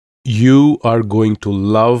You are going to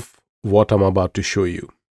love what I'm about to show you.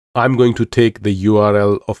 I'm going to take the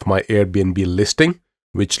URL of my Airbnb listing,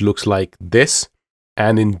 which looks like this,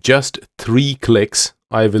 and in just 3 clicks,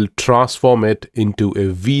 I will transform it into a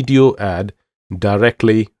video ad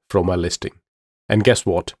directly from my listing. And guess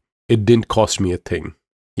what? It didn't cost me a thing.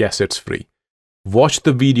 Yes, it's free. Watch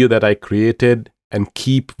the video that I created and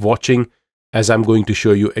keep watching as I'm going to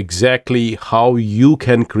show you exactly how you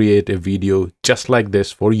can create a video just like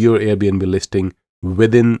this for your Airbnb listing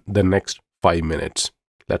within the next 5 minutes.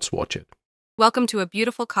 Let's watch it. Welcome to a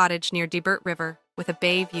beautiful cottage near Debert River with a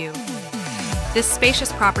bay view. This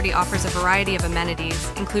spacious property offers a variety of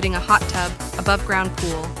amenities, including a hot tub, above-ground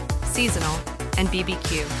pool, seasonal, and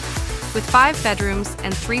BBQ. With 5 bedrooms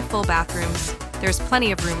and 3 full bathrooms, there's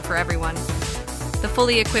plenty of room for everyone. The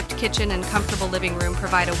fully equipped kitchen and comfortable living room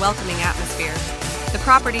provide a welcoming atmosphere. The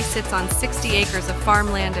property sits on 60 acres of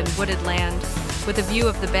farmland and wooded land, with a view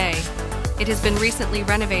of the bay. It has been recently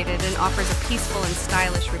renovated and offers a peaceful and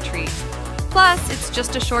stylish retreat. Plus, it's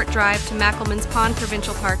just a short drive to Mackelman's Pond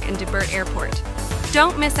Provincial Park and Debert Airport.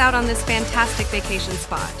 Don't miss out on this fantastic vacation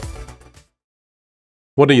spot.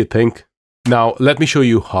 What do you think? Now, let me show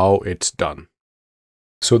you how it's done.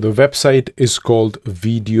 So the website is called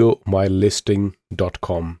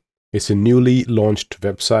videomylisting.com. It's a newly launched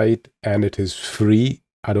website and it is free.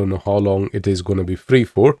 I don't know how long it is going to be free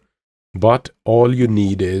for, but all you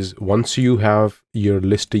need is, once you have your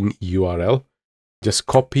listing URL, just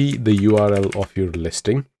copy the URL of your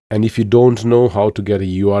listing. And if you don't know how to get a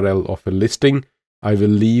URL of a listing, I will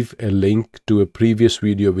leave a link to a previous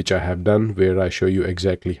video which I have done where I show you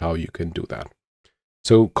exactly how you can do that.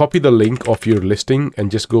 So copy the link of your listing and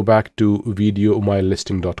just go back to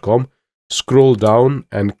videomylisting.com, scroll down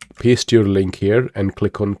and paste your link here and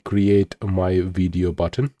click on create my video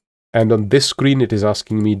button. And on this screen, it is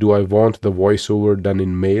asking me, do I want the voiceover done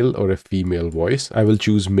in male or a female voice? I will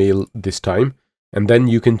choose male this time. And then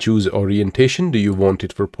you can choose orientation. Do you want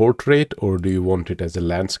it for portrait or do you want it as a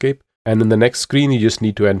landscape? And in the next screen, you just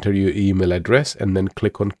need to enter your email address and then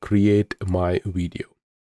click on create my video.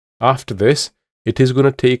 After this, it is going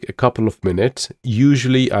to take a couple of minutes.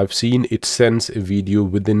 Usually I've seen it sends a video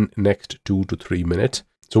within next 2 to 3 minutes.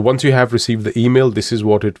 So once you have received the email, this is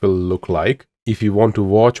what it will look like. If you want to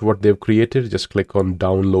watch what they've created, just click on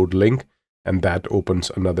download link and that opens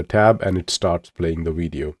another tab and it starts playing the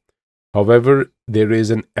video. However, there is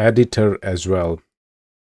an editor as well.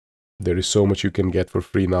 There is so much you can get for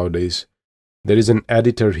free nowadays. There is an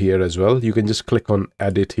editor here as well. You can just click on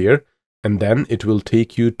edit here and then it will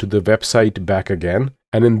take you to the website back again.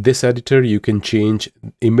 And in this editor, you can change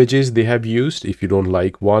images they have used. If you don't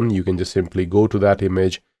like one, you can just simply go to that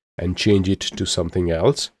image and change it to something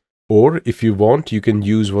else. Or if you want, you can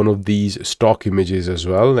use one of these stock images as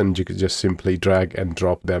well. And you can just simply drag and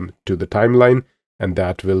drop them to the timeline. And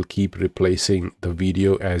that will keep replacing the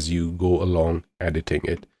video as you go along editing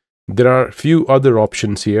it. There are a few other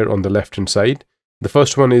options here on the left-hand side. The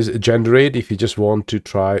first one is generate. If you just want to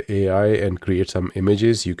try AI and create some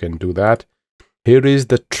images, you can do that. Here is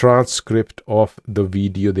the transcript of the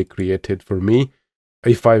video they created for me.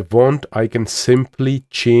 If I want, I can simply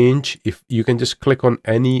change. If you can just click on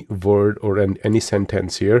any word or any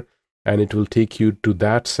sentence here, and it will take you to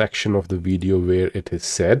that section of the video where it is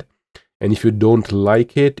said. And if you don't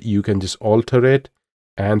like it, you can just alter it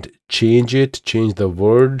and change it, change the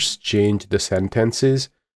words, change the sentences.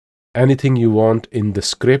 Anything you want in the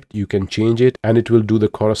script, you can change it and it will do the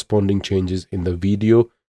corresponding changes in the video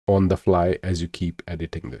on the fly as you keep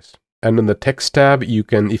editing this. And on the text tab, you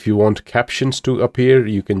can, if you want captions to appear,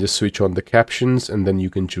 you can just switch on the captions and then you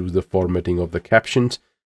can choose the formatting of the captions.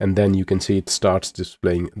 And then you can see it starts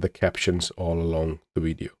displaying the captions all along the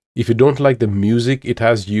video. If you don't like the music it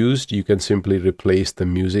has used, you can simply replace the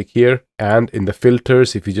music here. And in the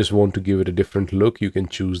filters, if you just want to give it a different look, you can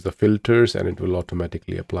choose the filters and it will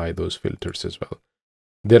automatically apply those filters as well.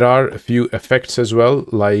 There are a few effects as well,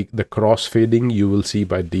 like the crossfading. You will see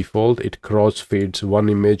by default, it crossfades one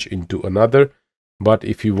image into another. But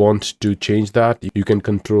if you want to change that, you can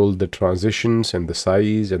control the transitions and the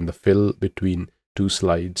size and the fill between 2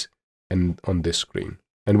 slides and on this screen.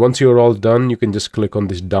 And once you're all done, you can just click on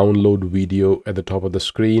this download video at the top of the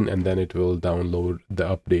screen and then it will download the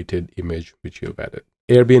updated image which you've added.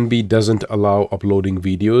 Airbnb doesn't allow uploading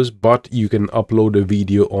videos, but you can upload a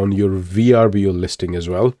video on your VRBO listing as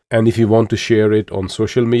well. And if you want to share it on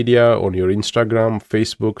social media, on your Instagram,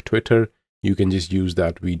 Facebook, Twitter, you can just use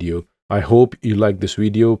that video. I hope you like this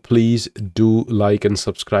video. Please do like and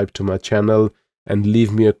subscribe to my channel and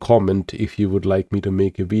leave me a comment if you would like me to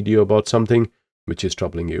make a video about something which is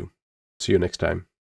troubling you. See you next time.